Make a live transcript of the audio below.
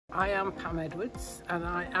I am Pam Edwards and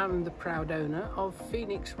I am the proud owner of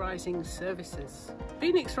Phoenix Rising Services.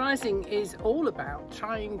 Phoenix Rising is all about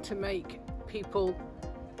trying to make people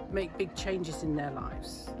make big changes in their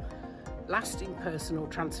lives. Lasting personal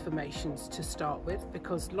transformations to start with,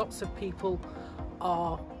 because lots of people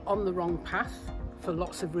are on the wrong path for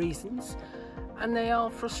lots of reasons and they are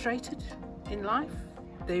frustrated in life.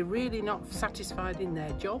 They're really not satisfied in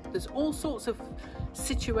their job. There's all sorts of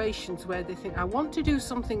situations where they think, I want to do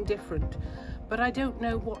something different, but I don't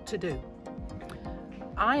know what to do.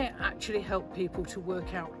 I actually help people to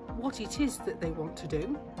work out what it is that they want to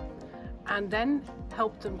do, and then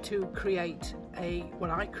help them to create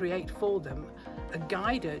I create for them a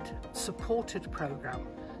guided, supported program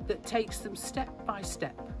that takes them step by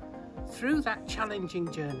step through that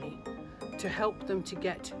challenging journey to help them to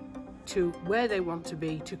get to where they want to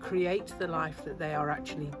be, to create the life that they are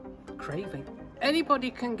actually craving. Anybody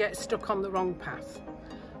can get stuck on the wrong path.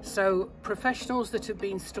 So professionals that have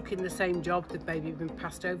been stuck in the same job, that maybe been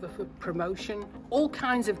passed over for promotion, all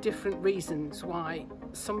kinds of different reasons why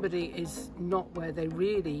somebody is not where they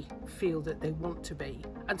really feel that they want to be.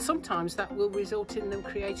 And sometimes that will result in them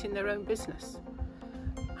creating their own business.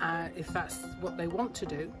 If that's what they want to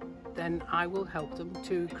do, then I will help them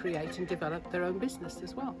to create and develop their own business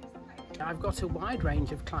as well. I've got a wide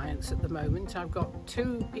range of clients at the moment. I've got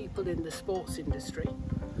 2 people in the sports industry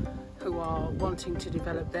who are wanting to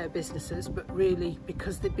develop their businesses, but really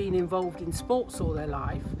because they've been involved in sports all their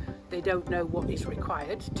life, they don't know what is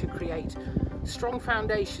required to create strong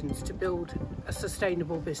foundations to build a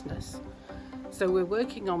sustainable business. So we're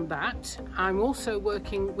working on that. I'm also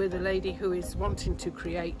working with a lady who is wanting to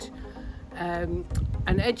create an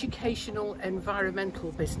educational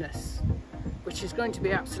environmental business, which is going to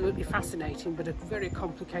be absolutely fascinating, but a very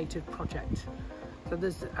complicated project. So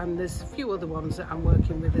there's a few other ones that I'm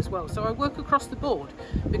working with as well. So I work across the board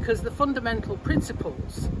because the fundamental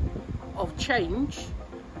principles of change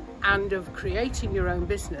and of creating your own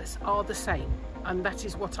business are the same, and that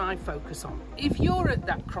is what I focus on. If you're at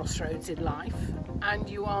that crossroads in life and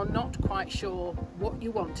you are not quite sure what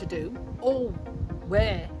you want to do or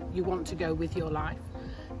where you want to go with your life,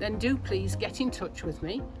 then do please get in touch with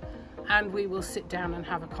me and we will sit down and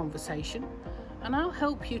have a conversation, and I'll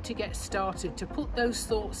help you to get started, to put those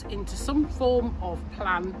thoughts into some form of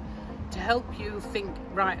plan to help you think,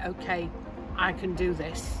 right, okay, I can do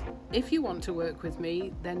this. If you want to work with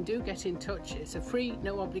me, then do get in touch. It's a free,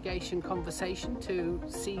 no obligation conversation to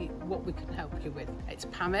see what we can help you with. It's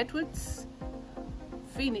Pam Edwards,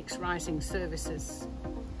 Phoenix Rising Services,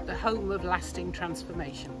 the home of lasting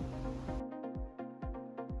transformation.